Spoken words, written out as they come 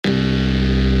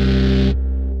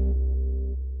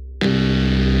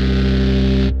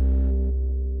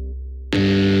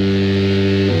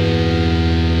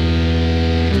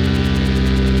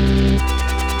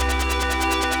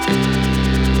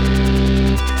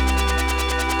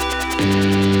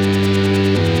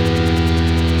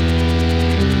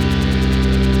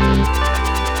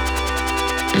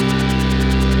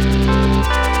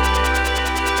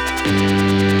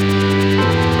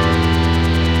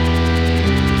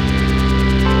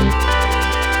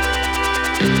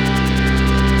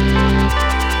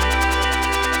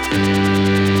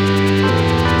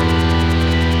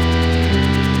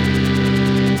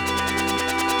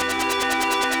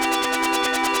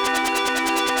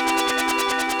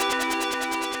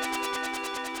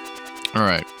All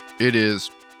right. It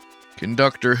is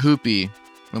Conductor Hoopy.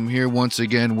 I'm here once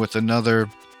again with another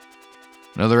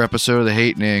episode of the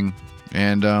Hatening,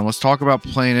 and let's talk about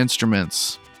playing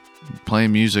instruments,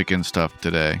 playing music and stuff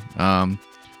today. For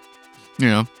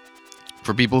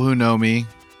people who know me,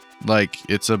 like,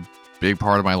 it's a big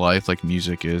part of my life, like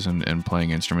music is, and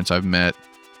playing instruments. I've met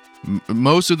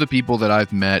most of the people that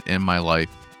I've met in my life,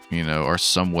 are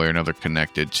some way or another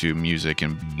connected to music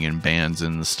and being in bands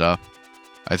and stuff.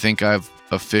 I think I've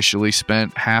officially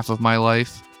spent half of my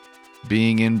life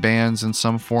being in bands in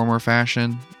some form or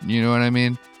fashion. You know what I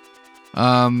mean?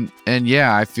 And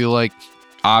yeah, I feel like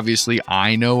obviously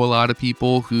I know a lot of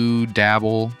people who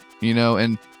dabble,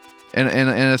 and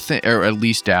a thing, or at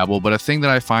least dabble, but a thing that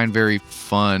I find very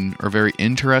fun or very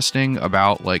interesting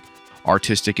about like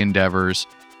artistic endeavors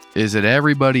is that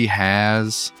everybody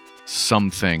has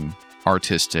something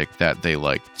artistic that they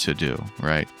like to do,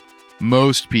 right?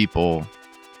 Most people,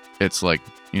 it's like,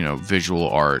 visual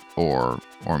art or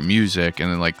music,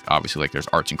 and then like obviously like there's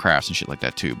arts and crafts and shit like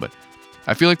that too. But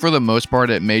I feel like for the most part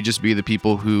it may just be the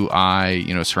people who I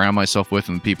surround myself with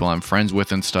and the people I'm friends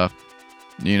with and stuff.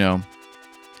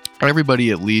 Everybody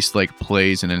at least like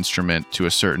plays an instrument to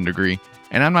a certain degree,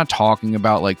 and I'm not talking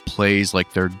about like plays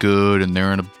like they're good and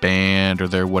they're in a band or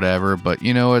they're whatever, but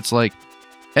it's like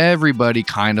everybody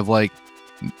kind of like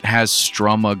has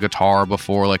strum a guitar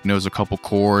before, like knows a couple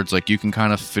chords, like you can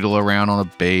kind of fiddle around on a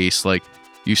bass, like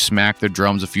you smack the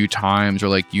drums a few times, or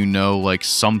like like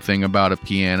something about a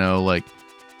piano. Like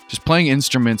just playing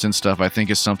instruments and stuff I think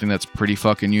is something that's pretty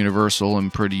fucking universal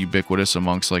and pretty ubiquitous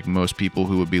amongst like most people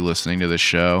who would be listening to this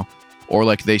show. Or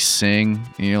like they sing,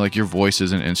 like your voice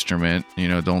is an instrument,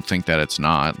 don't think that it's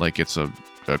not, like it's a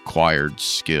acquired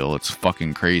skill. It's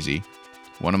fucking crazy.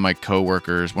 One of my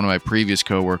previous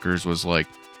coworkers was like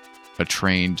a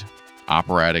trained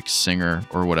operatic singer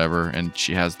or whatever, and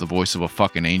she has the voice of a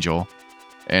fucking angel,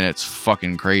 and it's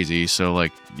fucking crazy. So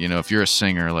like, if you're a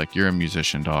singer, like you're a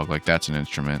musician, dog, like that's an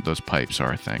instrument. Those pipes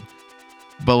are a thing.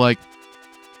 But like,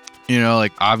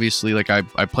 like obviously like I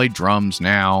play drums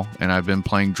now, and I've been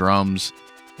playing drums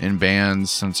in bands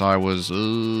since I was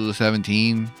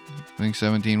 17. I think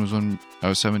 17 was when I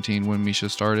was 17 when Misha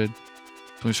started.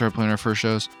 We started playing our first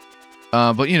shows.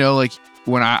 But like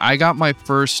when I got my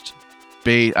first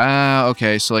bass,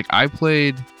 okay, so like I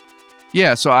played,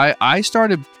 so I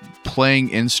started playing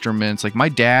instruments. Like my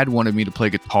dad wanted me to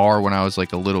play guitar when I was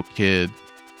like a little kid,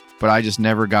 but I just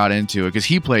never got into it because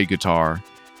he played guitar,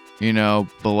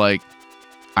 but like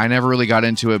I never really got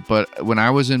into it. But when I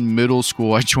was in middle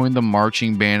school, I joined the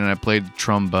marching band and I played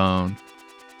trombone.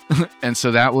 And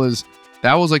so that was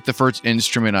like the first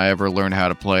instrument I ever learned how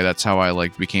to play. That's how I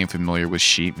like became familiar with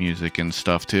sheet music and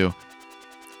stuff too.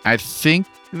 I think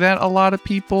that a lot of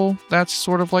people, that's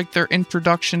sort of like their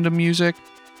introduction to music.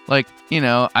 Like,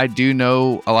 I do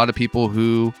know a lot of people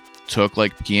who took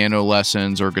like piano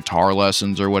lessons or guitar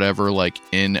lessons or whatever, like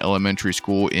in elementary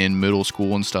school, in middle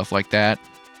school and stuff like that.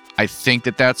 I think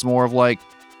that that's more of like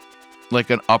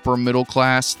an upper middle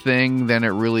class thing than it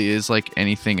really is like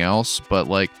anything else. But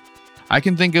like, I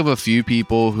can think of a few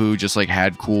people who just like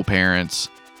had cool parents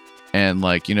and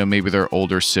like, maybe their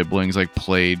older siblings like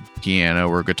played piano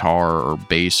or guitar or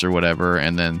bass or whatever.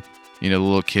 And then, the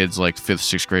little kids like 5th,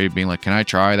 6th grade being like, can I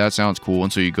try? That sounds cool.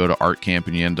 And so you go to art camp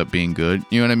and you end up being good.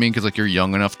 You know what I mean? Because like you're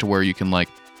young enough to where you can like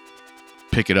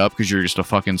pick it up because you're just a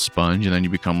fucking sponge, and then you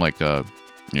become like a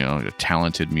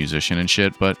talented musician and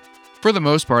shit. But for the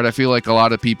most part, I feel like a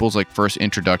lot of people's like first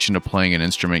introduction to playing an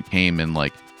instrument came in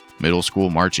like middle school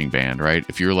marching band, right?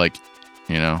 If you're like,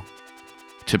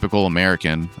 typical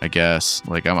American, I guess.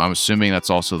 Like I'm assuming that's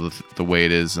also the way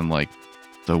it is in like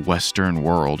the Western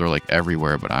world or like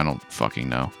everywhere, but I don't fucking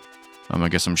know. I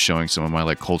guess I'm showing some of my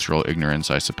like cultural ignorance,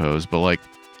 I suppose. But like,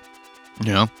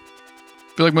 I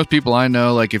feel like most people I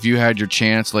know, like if you had your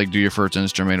chance, like do your first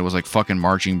instrument, it was like fucking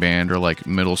marching band or like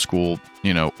middle school,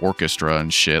 orchestra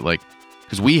and shit. Like,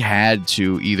 because we had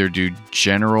to either do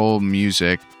general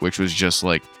music, which was just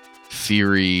like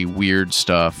theory, weird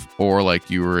stuff, or like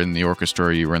you were in the orchestra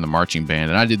or you were in the marching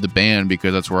band. And I did the band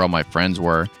because that's where all my friends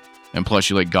were. And plus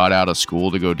you like got out of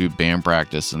school to go do band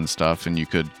practice and stuff, and you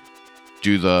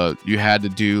had to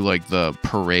do like the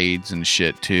parades and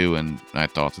shit too. And I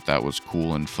thought that was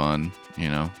cool and fun,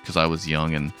 because I was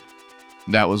young and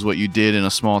that was what you did in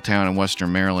a small town in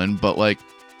Western Maryland. But like,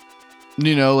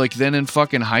 like then in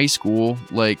fucking high school,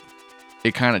 like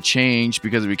it kind of changed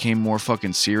because it became more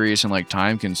fucking serious and like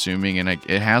time consuming, and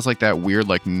it has like that weird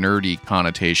like nerdy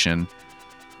connotation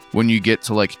when you get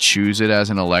to like choose it as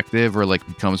an elective, or like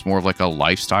becomes more of like a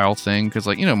lifestyle thing. Because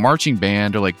like, marching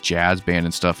band or like jazz band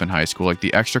and stuff in high school, like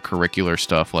the extracurricular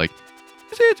stuff, like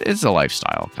it's a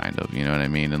lifestyle kind of, you know what I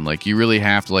mean? And like you really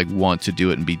have to like want to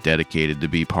do it and be dedicated to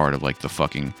be part of like the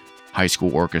fucking high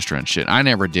school orchestra and shit. I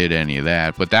never did any of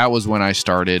that, but that was when I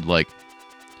started, like,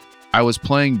 I was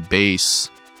playing bass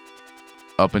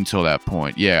up until that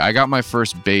point. Yeah, I got my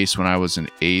first bass when I was in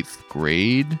 8th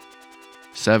grade,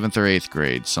 7th or 8th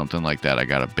grade, something like that. I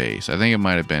got a bass. I think it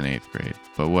might have been 8th grade,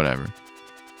 but whatever.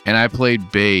 And I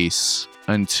played bass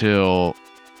until,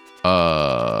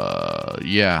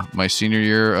 my senior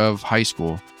year of high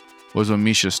school was when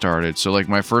Misha started. So like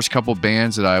my first couple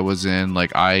bands that I was in,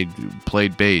 like I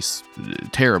played bass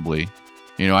terribly.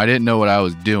 You know, I didn't know what I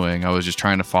was doing. I was just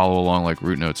trying to follow along like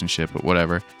root notes and shit, but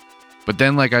whatever. But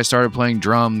then like I started playing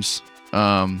drums,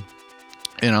 and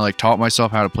I like taught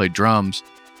myself how to play drums.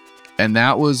 And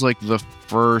that was like the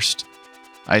first,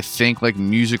 I think, like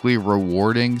musically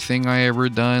rewarding thing I ever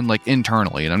done, like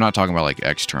internally. And I'm not talking about like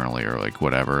externally or like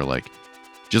whatever, like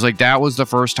just like that was the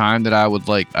first time that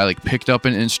I picked up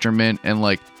an instrument and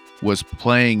like was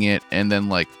playing it and then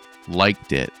like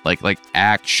liked it, like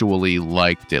actually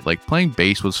liked it. Like playing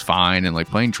bass was fine and like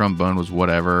playing trombone was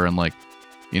whatever, and like,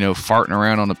 you know, farting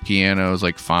around on the piano is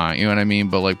like fine, you know what I mean?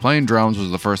 But like playing drums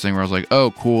was the first thing where I was like,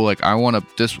 oh cool, like I want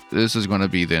to, this is going to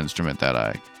be the instrument that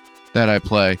I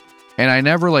play. And I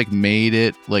never like made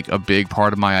it like a big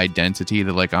part of my identity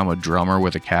that like I'm a drummer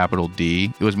with a capital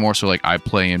D. It was more so like I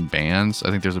play in bands. I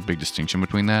think there's a big distinction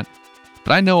between that.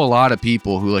 But I know a lot of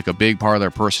people who like a big part of their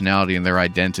personality and their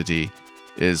identity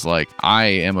is like, I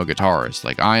am a guitarist,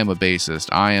 like I am a bassist,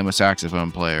 I am a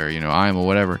saxophone player, you know, I am a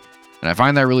whatever. And I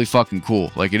find that really fucking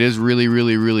cool. Like it is really,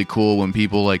 really, really cool when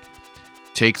people like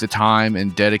take the time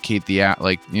and dedicate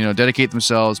dedicate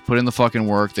themselves, put in the fucking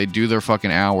work, they do their fucking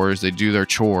hours, they do their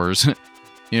chores,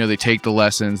 you know, they take the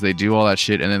lessons, they do all that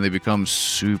shit, and then they become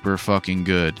super fucking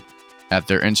good at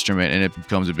their instrument, and it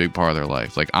becomes a big part of their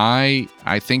life. Like I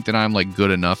think that I'm like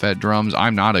good enough at drums.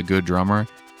 I'm not a good drummer.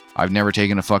 I've never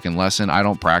taken a fucking lesson. I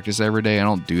don't practice every day. I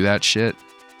don't do that shit.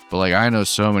 But like I know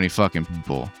so many fucking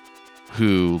people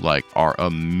who like are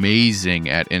amazing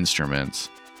at instruments.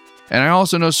 And I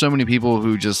also know so many people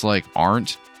who just like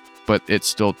aren't, but it's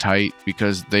still tight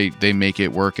because they make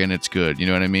it work and it's good. You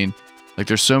know what I mean? Like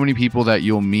there's so many people that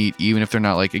you'll meet, even if they're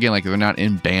not like, again, like they're not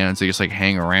in bands, they just like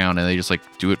hang around and they just like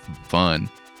do it for fun.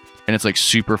 And it's like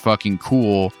super fucking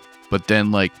cool. But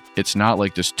then like, it's not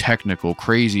like this technical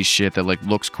crazy shit that like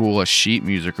looks cool as sheet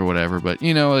music or whatever. But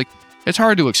you know, like it's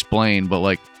hard to explain, but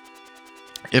like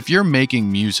if you're making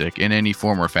music in any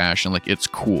form or fashion, like it's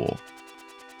cool.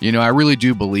 You know, I really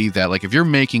do believe that. Like, if you're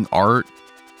making art,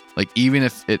 like, even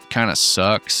if it kind of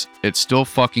sucks, it's still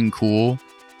fucking cool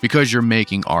because you're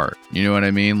making art. You know what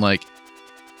I mean? Like,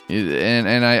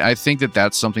 and I think that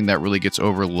that's something that really gets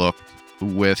overlooked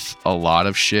with a lot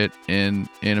of shit in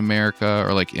America,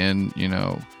 or like in, you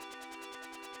know,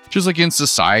 just like in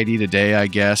society today, I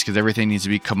guess, because everything needs to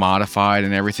be commodified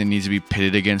and everything needs to be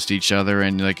pitted against each other,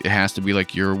 and like it has to be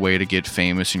like your way to get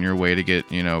famous and your way to get,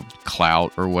 you know,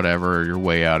 clout or whatever, or your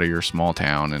way out of your small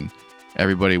town, and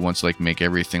everybody wants to like make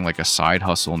everything like a side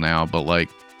hustle now. But like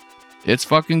it's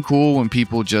fucking cool when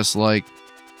people just like,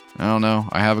 I don't know,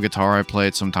 I have a guitar, I play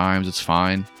it sometimes, it's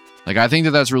fine. Like I think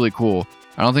that that's really cool.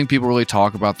 I don't think people really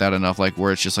talk about that enough, like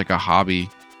where it's just like a hobby.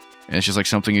 And it's just like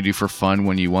something you do for fun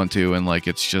when you want to, and like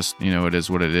it's just, you know, it is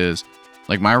what it is.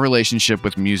 Like my relationship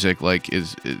with music like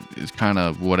is kind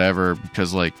of whatever,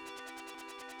 because like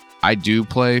I do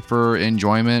play for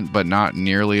enjoyment, but not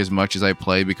nearly as much as I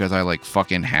play because I like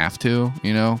fucking have to,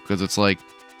 you know, because it's like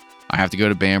I have to go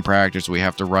to band practice, we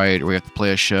have to write, or we have to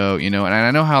play a show, you know. And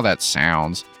I know how that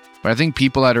sounds, but I think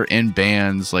people that are in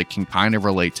bands like can kind of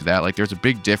relate to that. Like there's a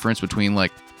big difference between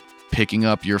like picking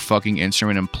up your fucking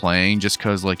instrument and playing just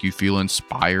because like you feel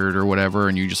inspired or whatever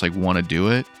and you just like want to do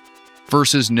it,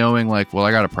 versus knowing like, well,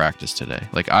 I gotta practice today,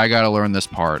 like I gotta learn this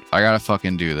part, I gotta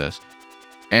fucking do this.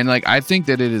 And like I think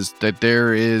that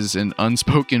there is an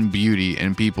unspoken beauty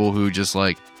in people who just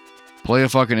like play a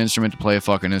fucking instrument to play a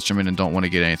fucking instrument and don't want to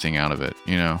get anything out of it,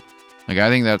 you know. Like I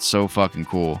think that's so fucking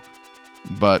cool.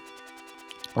 But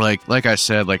like I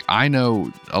said, like I know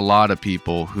a lot of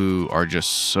people who are just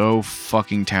so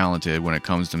fucking talented when it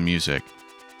comes to music,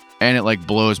 and it like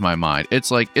blows my mind.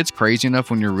 It's like, it's crazy enough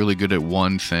when you're really good at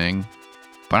one thing,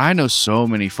 but I know so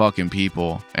many fucking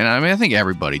people, and I mean I think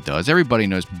everybody does. Everybody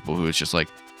knows people who it's just like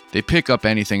they pick up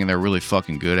anything and they're really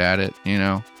fucking good at it, you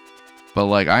know. But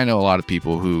like I know a lot of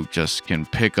people who just can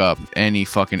pick up any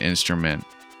fucking instrument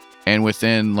and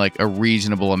within like a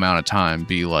reasonable amount of time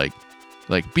be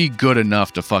be good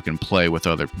enough to fucking play with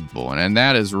other people. And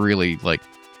that is really like,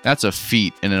 that's a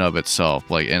feat in and of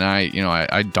itself. Like, and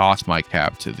I doff my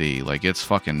cap to thee. Like, it's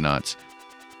fucking nuts.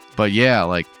 But yeah,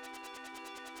 like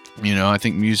I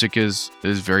think music is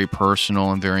very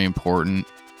personal and very important.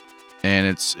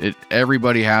 And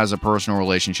everybody has a personal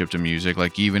relationship to music.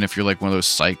 Like, even if you're like one of those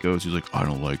psychos who's like, I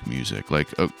don't like music. Like,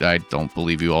 I don't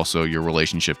believe you. Also, your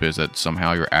relationship is that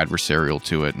somehow you're adversarial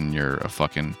to it, and you're a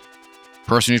fucking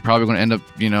person who's probably going to end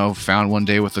up, found one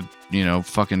day with a,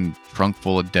 fucking trunk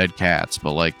full of dead cats.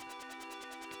 But like,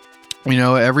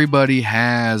 everybody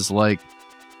has like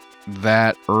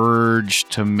that urge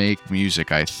to make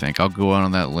music. I think I'll go out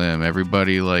on that limb.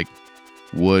 Everybody like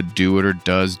would do it or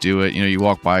does do it. You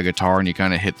walk by a guitar and you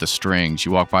kind of hit the strings.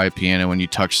 You walk by a piano and you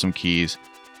touch some keys.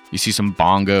 You see some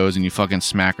bongos and you fucking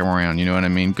smack them around. You know what I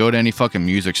mean? Go to any fucking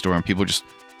music store and people just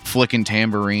flicking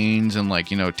tambourines and like,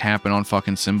 tapping on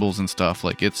fucking cymbals and stuff.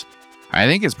 Like, I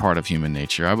think it's part of human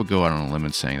nature. I would go out on a limb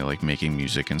and saying that like making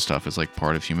music and stuff is like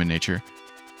part of human nature.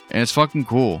 And it's fucking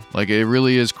cool. Like, it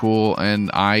really is cool. And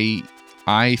I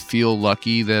feel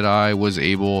lucky that I was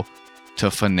able to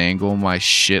finagle my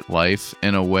shit life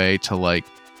in a way to like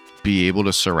be able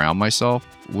to surround myself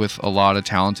with a lot of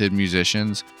talented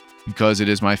musicians, because it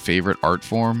is my favorite art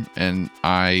form. And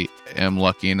I am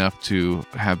lucky enough to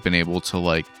have been able to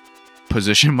like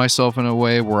position myself in a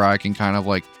way where I can kind of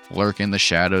like lurk in the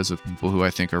shadows of people who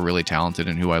I think are really talented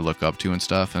and who I look up to and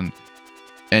stuff.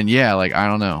 And yeah, like, I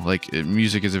don't know, like,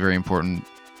 music is a very important,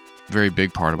 very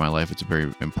big part of my life. It's a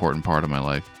very important part of my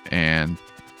life. And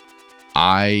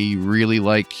I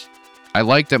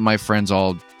like that my friends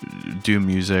all do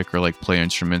music or like play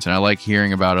instruments. And I like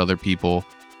hearing about other people,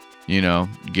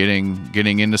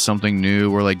 getting into something new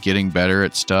or like getting better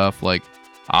at stuff. Like,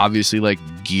 obviously, like,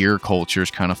 gear culture is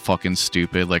kind of fucking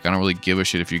stupid. Like, I don't really give a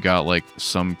shit if you got like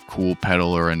some cool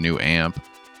pedal or a new amp.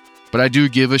 But I do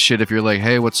give a shit if you're like,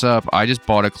 hey, what's up? I just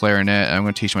bought a clarinet and I'm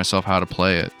going to teach myself how to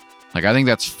play it. Like, I think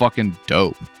that's fucking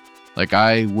dope. Like,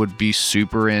 I would be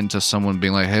super into someone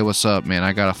being like, hey, what's up, man?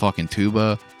 I got a fucking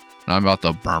tuba and I'm about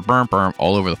to burn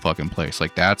all over the fucking place.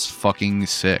 Like, that's fucking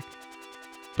sick.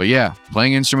 But yeah,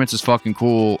 playing instruments is fucking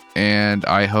cool. And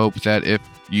I hope that if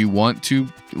you want to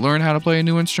learn how to play a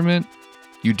new instrument,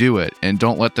 you do it. And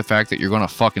don't let the fact that you're going to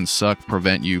fucking suck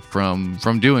prevent you from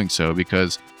doing so,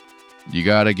 because you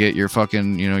gotta get your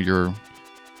fucking, your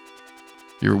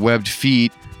webbed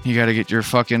feet. You gotta get your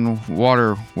fucking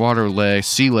water leg,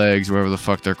 sea legs, whatever the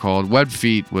fuck they're called. Webbed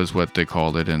feet was what they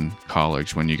called it in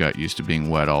college when you got used to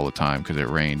being wet all the time because it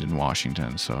rained in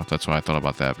Washington. So that's why I thought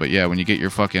about that. But yeah, when you get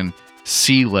your fucking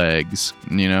sea legs,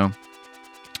 and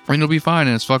it'll be fine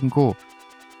and it's fucking cool.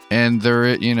 And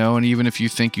and even if you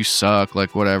think you suck,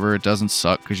 like, whatever, it doesn't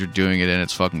suck because you're doing it and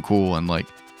it's fucking cool. And like,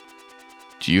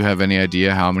 do you have any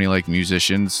idea how many like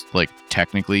musicians like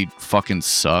technically fucking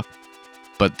suck,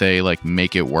 but they like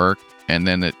make it work, and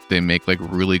then they make like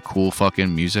really cool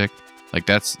fucking music? Like,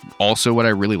 that's also what I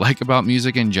really like about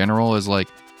music in general, is like,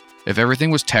 if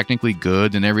everything was technically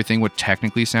good, then everything would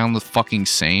technically sound the fucking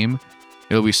same.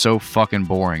 It'll be so fucking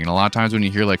boring. And a lot of times when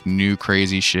you hear like new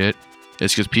crazy shit,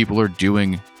 it's because people are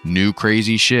doing new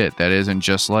crazy shit that isn't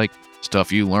just like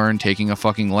stuff you learn taking a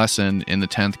fucking lesson in the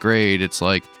 10th grade. It's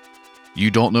like, you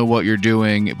don't know what you're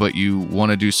doing, but you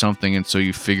want to do something, and so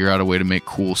you figure out a way to make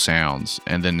cool sounds.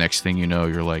 And then next thing you know,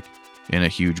 you're like in a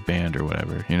huge band or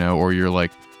whatever, or you're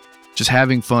like just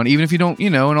having fun, even if you don't,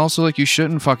 and also like, you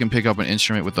shouldn't fucking pick up an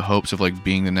instrument with the hopes of like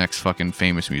being the next fucking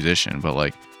famous musician. But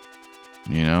like,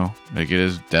 like, it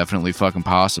is definitely fucking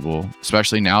possible,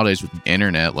 especially nowadays with the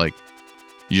internet. Like,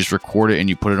 you just record it and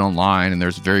you put it online, and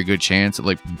there's a very good chance that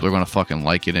like people are going to fucking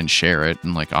like it and share it.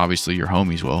 And like, obviously your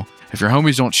homies will. If your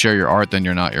homies don't share your art, then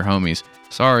you're not your homies.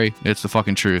 Sorry, it's the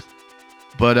fucking truth.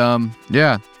 But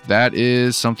yeah, that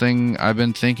is something I've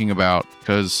been thinking about,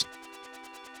 because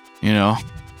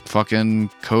fucking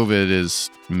COVID is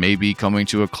maybe coming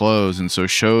to a close, and so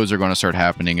shows are going to start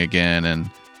happening again, and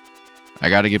I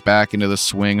got to get back into the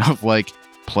swing of like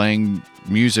playing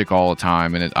music all the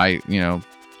time. And I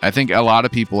think a lot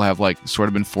of people have like sort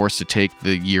of been forced to take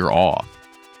the year off,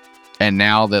 and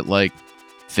now that like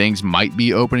things might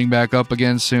be opening back up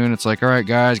again soon, it's like, all right,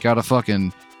 guys, gotta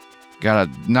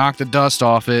knock the dust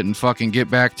off it and fucking get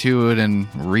back to it and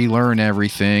relearn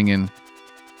everything, and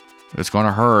it's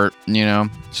gonna hurt,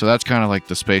 so that's kind of like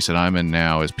the space that I'm in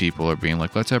now, is people are being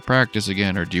like, let's have practice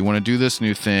again, or do you want to do this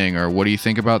new thing, or what do you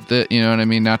think about this, you know what I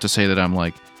mean? Not to say that I'm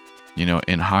like,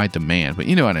 in high demand, but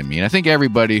you know what I mean. I think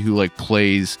everybody who like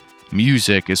plays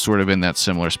music is sort of in that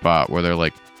similar spot where they're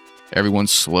like,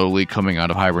 everyone's slowly coming out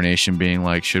of hibernation, being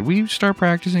like, should we start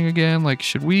practicing again? Like,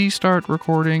 should we start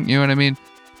recording? You know what I mean?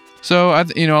 So, a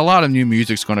lot of new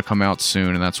music's going to come out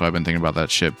soon, and that's why I've been thinking about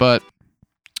that shit. But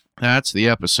that's the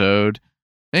episode.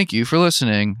 Thank you for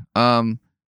listening.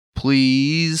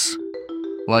 Please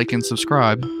like and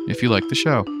subscribe if you like the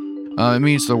show. It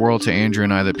means the world to Andrew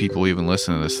and I that people even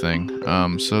listen to this thing.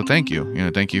 So thank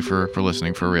you. Thank you for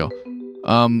listening for real.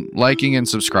 Liking and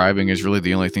subscribing is really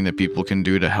the only thing that people can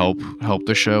do to help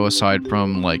the show, aside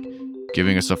from like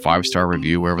giving us a 5-star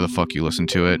review wherever the fuck you listen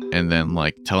to it, and then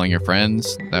like telling your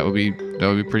friends. That would be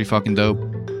pretty fucking dope.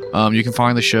 You can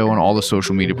find the show on all the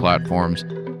social media platforms.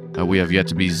 We have yet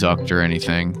to be zucked or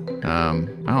anything. I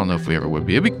don't know if we ever would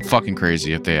be. It'd be fucking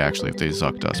crazy if they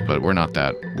zucked us, but we're not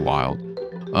that wild.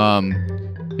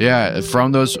 Yeah,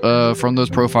 from those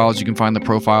profiles, you can find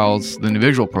the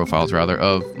individual profiles rather,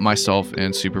 of myself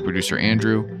and super producer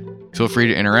Andrew. Feel free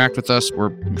to interact with us.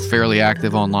 We're fairly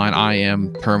active online. I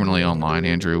am permanently online.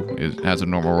 Andrew has a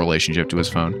normal relationship to his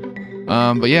phone.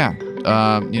 But yeah,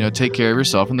 take care of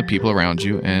yourself and the people around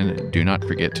you, and do not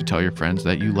forget to tell your friends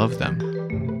that you love them.